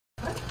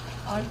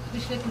और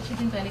पिछले कुछ ही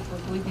दिन पहले,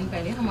 दो ही दिन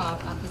पहले हम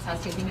आपके साथ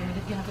सिडनी में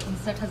मिले थे। यहाँ पे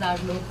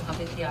 59,000 लोग वहाँ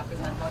पे थे, आपके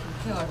साथ मौजूद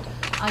थे। और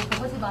आज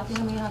बहुत सी बातें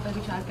हमें यहाँ पर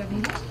विचार करनी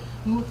है।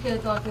 मुख्य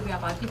तौर पे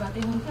व्यापार की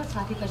बातें होंगी और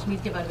साथ ही कश्मीर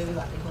के बारे में भी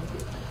बातें होंगी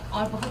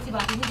और बहुत सी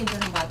बातें हैं जिन पर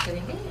हम बात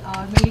करेंगे।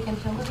 और मैं ये कहना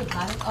चाहूँगा कि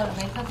भारत और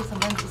अमेरिका के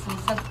संबंध इसमें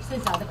सबसे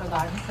ज़्यादा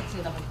प्रगाढ़ है, सबसे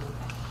ज़्यादा मजबूत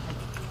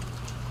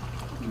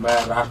है। मैं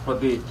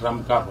राष्ट्रपति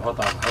ट्रंप का बहुत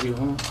आभारी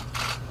हूँ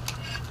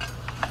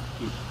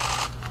कि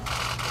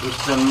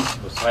ह्यूस्टन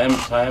स्वयं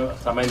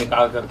समय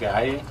निकाल करके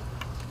आए,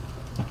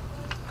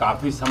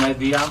 काफ़ी समय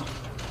दिया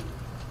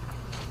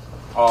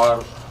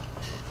और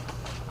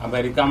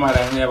अमेरिका में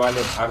रहने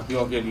वाले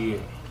भारतीयों के लिए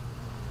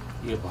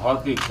ये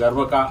बहुत ही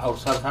गर्व का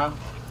अवसर था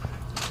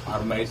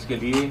और मैं इसके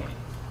लिए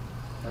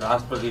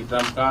राष्ट्रपति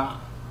ट्रंप का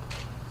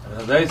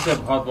हृदय से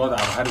बहुत बहुत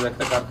आभार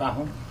व्यक्त करता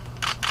हूं।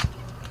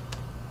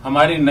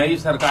 हमारी नई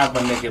सरकार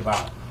बनने के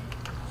बाद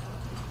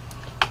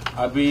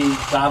अभी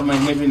 4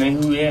 महीने भी नहीं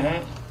हुए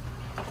हैं,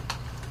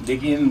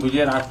 लेकिन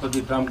मुझे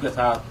राष्ट्रपति ट्रंप के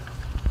साथ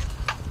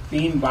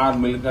 3 बार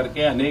मिलकर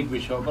के अनेक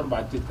विषयों पर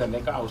बातचीत करने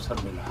का अवसर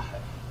मिला है।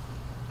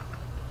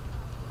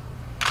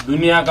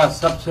 दुनिया का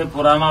सबसे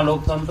पुराना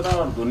लोकतंत्र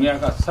और दुनिया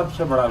का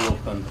सबसे बड़ा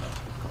लोकतंत्र,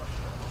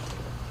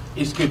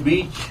 इसके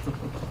बीच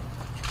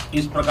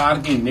इस प्रकार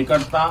की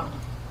निकटता,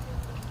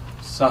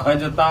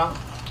 सहजता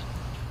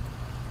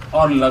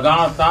और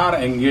लगातार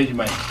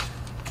एंगेजमेंट,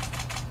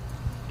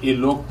 ये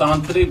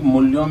लोकतांत्रिक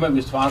मूल्यों में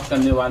विश्वास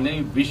करने वाले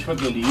विश्व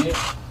के लिए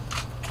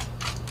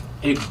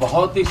एक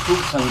बहुत ही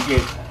शुभ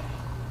संकेत है।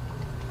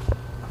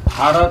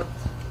 भारत,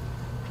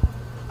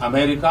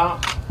 अमेरिका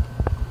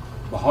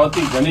बहुत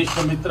ही घनिष्ठ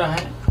मित्र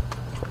हैं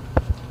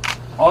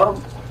और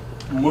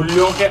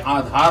मूल्यों के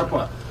आधार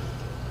पर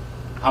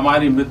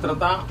हमारी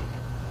मित्रता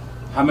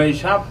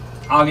हमेशा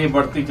आगे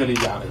बढ़ती चली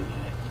जा रही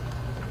है।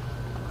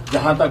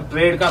 जहां तक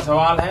ट्रेड का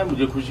सवाल है,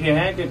 मुझे खुशी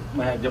है कि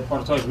मैं जब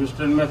परसों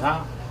ह्यूस्टन में था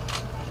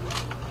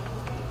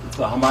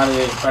तो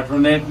हमारे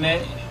पेट्रोनेट ने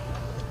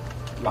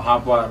वहां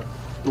पर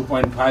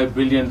 $2.5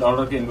 बिलियन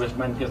के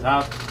इन्वेस्टमेंट के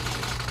साथ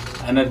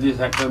एनर्जी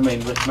सेक्टर में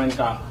इन्वेस्टमेंट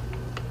का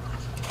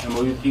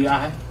MOU किया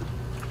है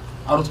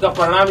और उसका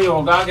परिणाम ये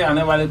होगा कि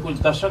आने वाले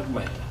कुछ दशक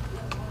में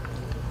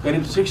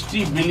करीब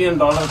 $60 बिलियन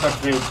का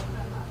ट्रेड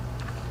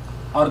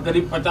और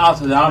करीब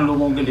 50,000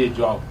 लोगों के लिए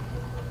जॉब।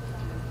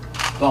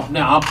 तो अपने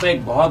आप में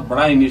एक बहुत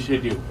बड़ा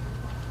इनिशिएटिव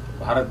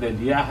भारत ने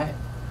लिया है।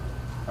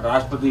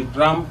 राष्ट्रपति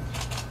ट्रंप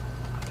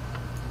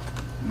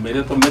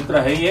मेरे तो मित्र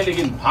है ही है,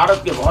 लेकिन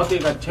भारत के बहुत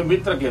एक अच्छे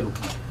मित्र के रूप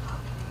में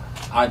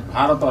आज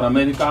भारत और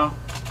अमेरिका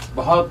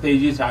बहुत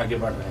तेजी से आगे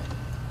बढ़ रहे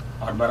हैं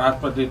और मैं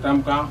राष्ट्रपति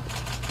ट्रंप का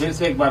फिर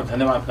से एक बार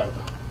धन्यवाद करता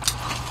हूं।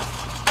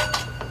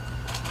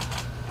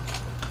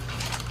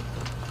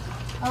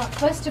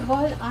 First of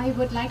all, I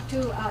would like to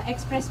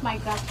express my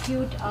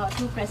gratitude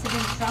to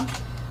President Trump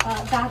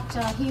that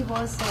he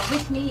was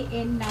with me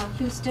in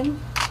Houston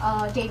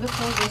day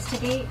before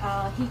yesterday.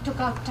 He took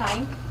out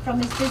time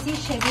from his busy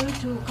schedule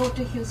to go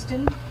to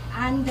Houston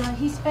and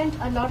he spent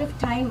a lot of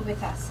time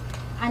with us.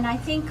 And I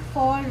think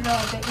for the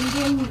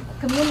Indian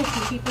community,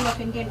 people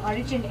of Indian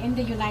origin in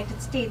the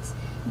United States,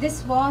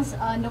 this was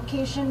an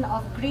occasion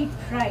of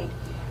great pride.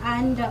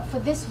 And for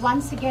this,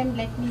 once again,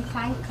 let me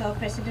thank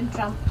President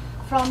Trump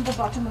from the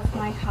bottom of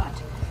my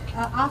heart.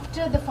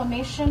 After the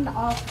formation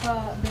of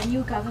the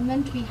new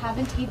government, we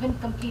haven't even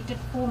completed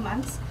 4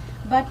 months.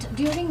 But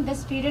during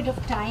this period of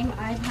time,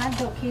 I've had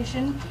the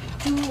occasion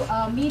to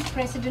meet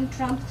President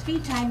Trump 3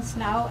 times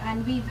now,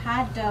 and we've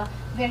had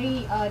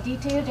very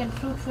detailed and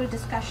fruitful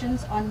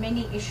discussions on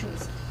many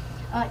issues.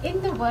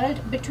 In the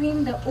world,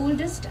 between the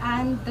oldest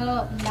and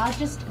the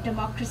largest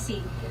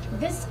democracy,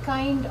 this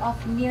kind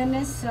of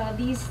nearness,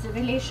 these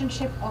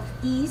relationship of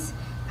ease,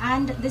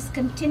 and this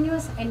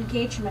continuous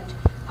engagement,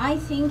 I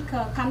think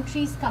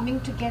countries coming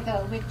together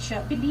which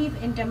believe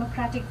in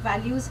democratic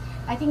values,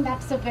 I think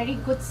that's a very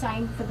good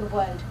sign for the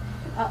world.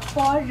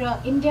 For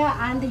India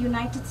and the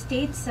United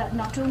States,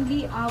 not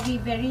only are we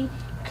very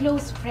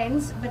close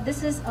friends, but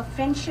this is a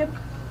friendship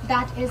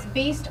that is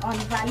based on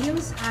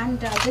values, and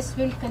this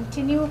will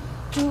continue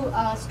to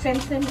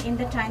strengthen in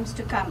the times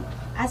to come.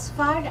 As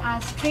far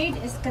as trade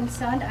is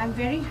concerned, I'm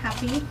very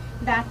happy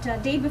that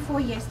day before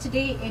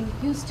yesterday in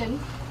Houston,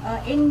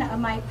 in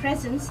my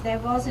presence, there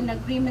was an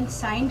agreement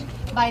signed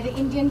by the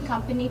Indian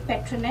company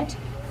Petronet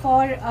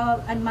for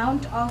an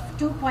amount of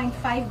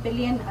 $2.5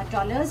 billion,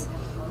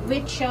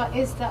 which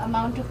is the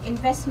amount of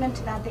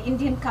investment that the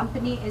Indian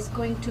company is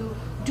going to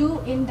do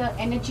in the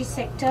energy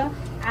sector.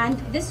 And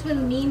this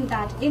will mean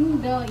that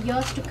in the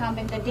years to come,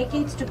 in the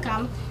decades to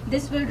come,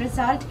 this will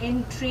result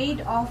in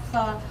trade of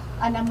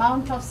an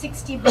amount of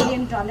 $60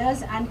 billion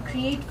and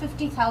create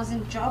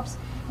 50,000 jobs,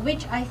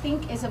 which I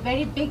think is a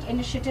very big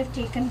initiative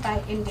taken by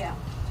India.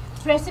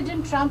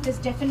 President Trump is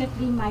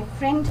definitely my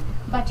friend,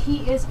 but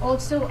he is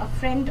also a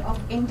friend of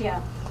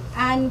India.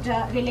 And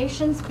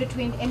relations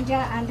between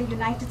India and the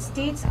United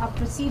States are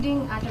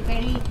proceeding at a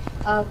very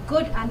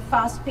good and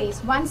fast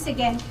pace. Once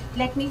again,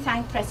 let me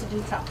thank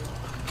President Trump.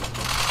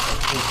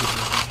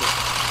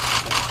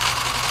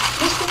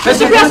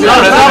 Mr.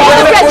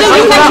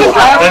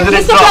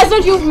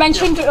 President, you've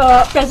mentioned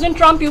President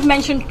Trump. You've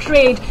mentioned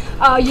trade.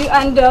 You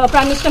and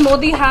Prime Minister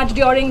Modi had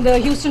during the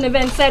Houston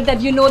event said that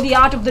you know the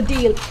art of the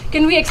deal.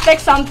 Can we expect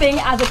something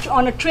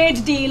on a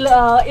trade deal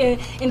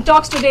in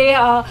talks today,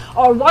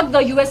 or what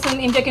the U.S.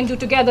 and India can do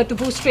together to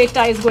boost trade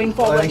ties going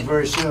forward? Well, I think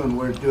very soon.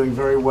 We're doing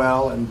very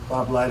well, and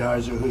Bob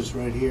Lighthizer, who's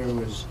right here,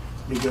 was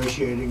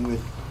negotiating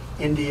with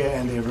India,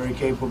 and they're very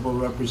capable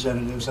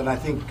representatives. And I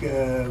think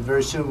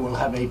very soon we'll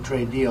have a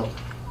trade deal.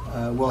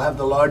 We'll have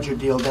the larger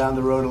deal down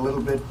the road a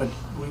little bit, but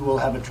we will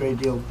have a trade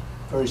deal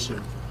very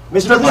soon.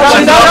 Mr. Trump,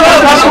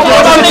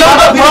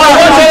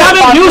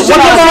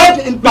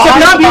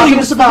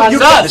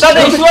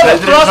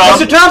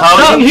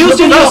 in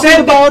Houston, you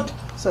said about,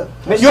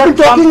 you've been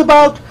talking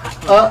about,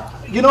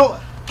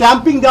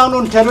 clamping down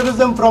on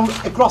terrorism from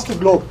across the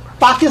globe.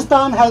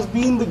 Pakistan has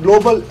been the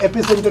global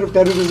epicenter of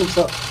terrorism,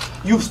 sir.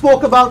 You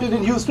spoke about it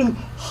in Houston.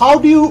 How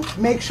do you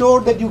make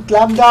sure that you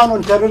clamp down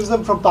on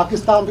terrorism from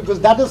Pakistan? Because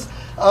that is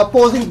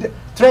posing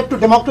threat to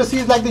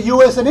democracies like the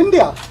US and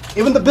India.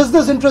 Even the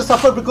business interests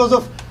suffer because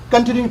of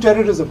continuing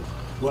terrorism.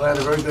 Well, I had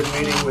a very good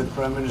meeting with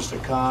Prime Minister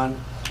Khan.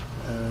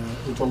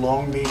 It was a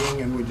long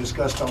meeting, and we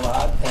discussed a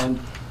lot. And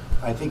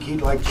I think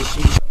he'd like to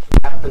see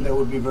something happen that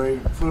would be very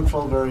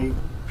fruitful, very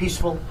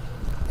peaceful.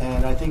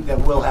 And I think that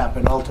will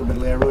happen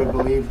ultimately. I really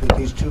believe that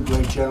these two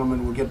great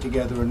gentlemen will get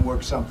together and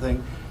work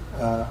something.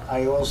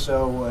 I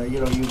also,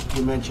 you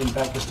mentioned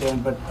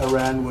Pakistan, but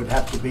Iran would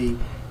have to be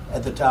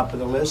at the top of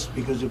the list,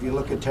 because if you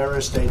look at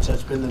terrorist states,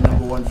 that's been the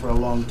 #1 for a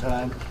long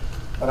time.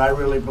 But I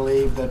really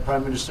believe that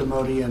Prime Minister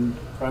Modi and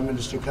Prime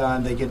Minister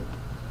Khan, they get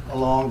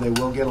along, they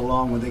will get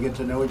along when they get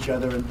to know each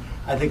other, and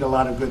I think a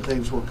lot of good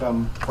things will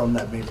come from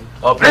that meeting.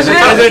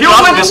 President,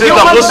 this is the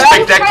most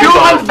spectacular. Few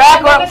months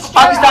back,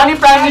 Pakistani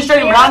Prime Minister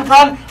Imran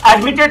Khan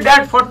admitted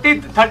that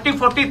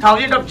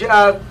 40,000 of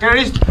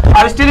terrorists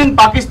are still in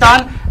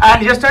Pakistan,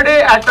 and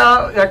yesterday at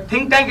a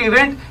think tank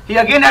event, he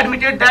again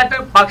admitted that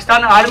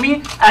Pakistan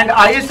Army and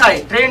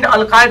ISI trained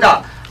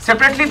Al-Qaeda.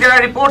 Separately, there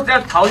are reports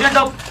that thousands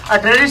of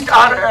terrorists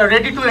are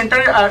ready to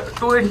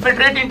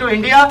infiltrate into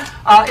India.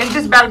 In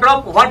this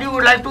backdrop, what you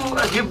would like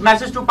to give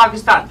message to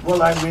Pakistan?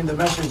 Well, I mean, the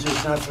message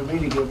is not for me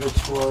to give;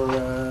 it's for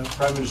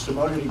Prime Minister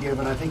Modi to give,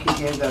 and I think he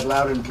gave that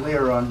loud and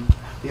clear on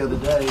the other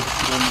day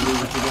when we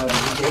were together.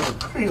 He gave a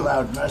pretty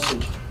loud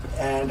message,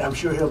 and I'm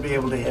sure he'll be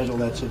able to handle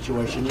that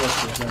situation. Yes,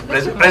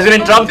 sir.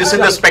 President Trump, this is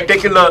the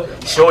spectacular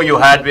show you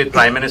had with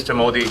Prime Minister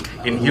Modi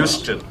in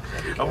Houston.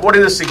 What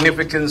is the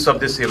significance of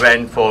this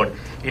event for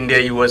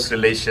India-US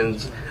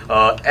relations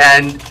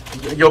and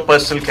your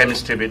personal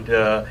chemistry with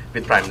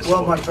Prime Minister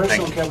Well, Modi? my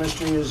personal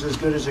chemistry is as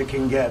good as it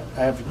can get.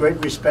 I have great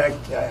respect,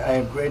 I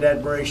have great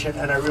admiration,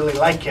 and I really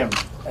like him.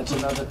 That's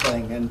another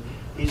thing. And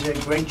he's a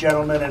great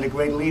gentleman and a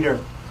great leader.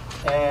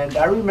 And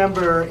I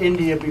remember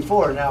India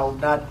before, now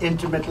not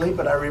intimately,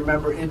 but I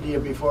remember India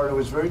before, and it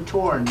was very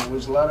torn. There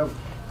was a lot of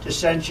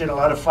dissension, a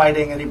lot of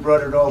fighting, and he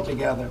brought it all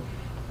together.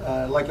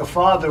 Like a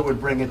father would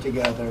bring it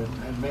together,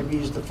 and maybe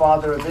he's the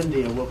father of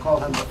India. We'll call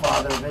him the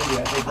father of India.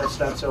 I think that's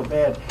not so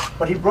bad.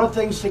 But he brought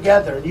things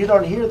together, and you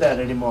don't hear that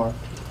anymore.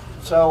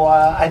 So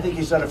I think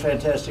he's done a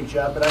fantastic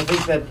job, and I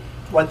think that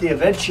what the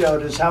event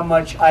showed is how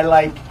much I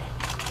like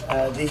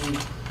the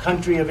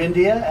country of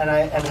India,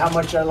 and how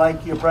much I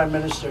like your Prime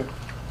Minister.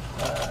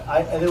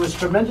 There was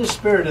tremendous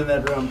spirit in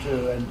that room,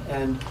 too,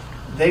 and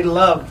they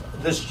love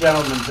this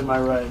gentleman to my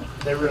right.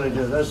 They really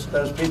do.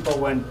 Those people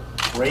went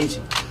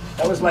crazy.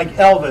 That was like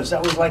Elvis.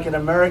 That was like an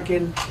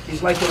American.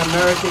 He's like an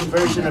American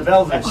version of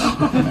Elvis.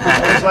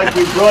 It was like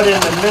we brought in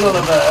the middle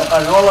of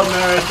an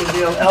all-American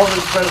deal.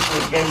 Elvis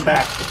Presley came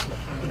back.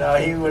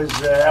 He was.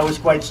 That was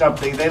quite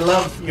something. They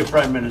love your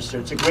Prime Minister.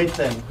 It's a great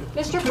thing.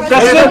 Mr.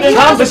 President,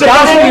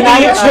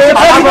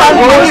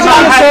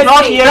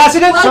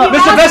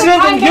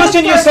 in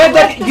Houston, you said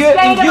that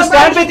you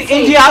stand with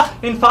India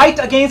in fight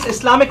against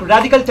Islamic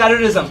radical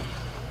terrorism.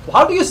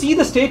 How do you see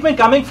the statement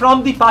coming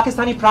from the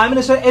Pakistani Prime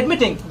Minister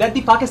admitting that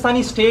the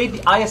Pakistani state,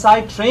 the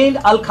ISI, trained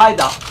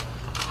Al-Qaeda?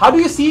 How do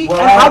you see Well,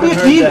 and how do you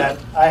deal?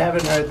 I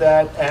haven't heard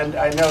that, and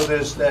I know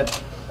this,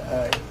 that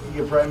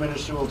your Prime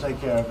Minister will take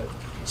care of it.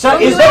 Sir,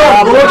 is there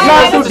a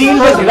roadmap to deal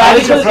with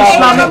radical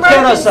Islamic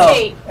terror, sir?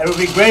 It would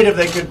be great if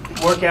they could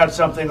work out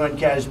something on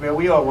Kashmir.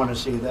 We all want to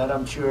see that,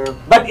 I'm sure.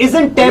 But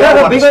isn't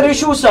terror a bigger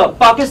issue, sir?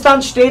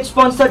 Pakistan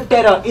state-sponsored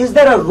terror. Is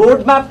there a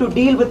roadmap to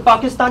deal with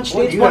Pakistan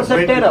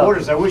state-sponsored terror?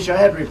 Reporters. I wish I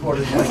had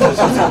reporters like this.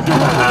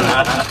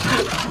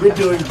 We're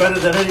doing better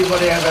than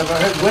anybody I've ever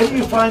heard. Where do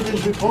you find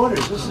these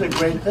reporters? This is a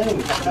great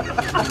thing.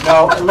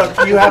 No, look,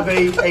 you have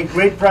a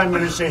great Prime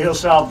Minister. He'll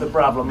solve the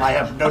problem. I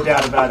have no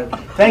doubt about it.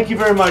 Thank you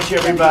very much,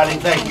 everybody.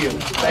 Thank you.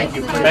 Thank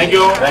you. Thank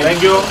you.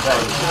 Thank you.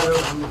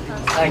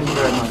 Thank you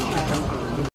very much.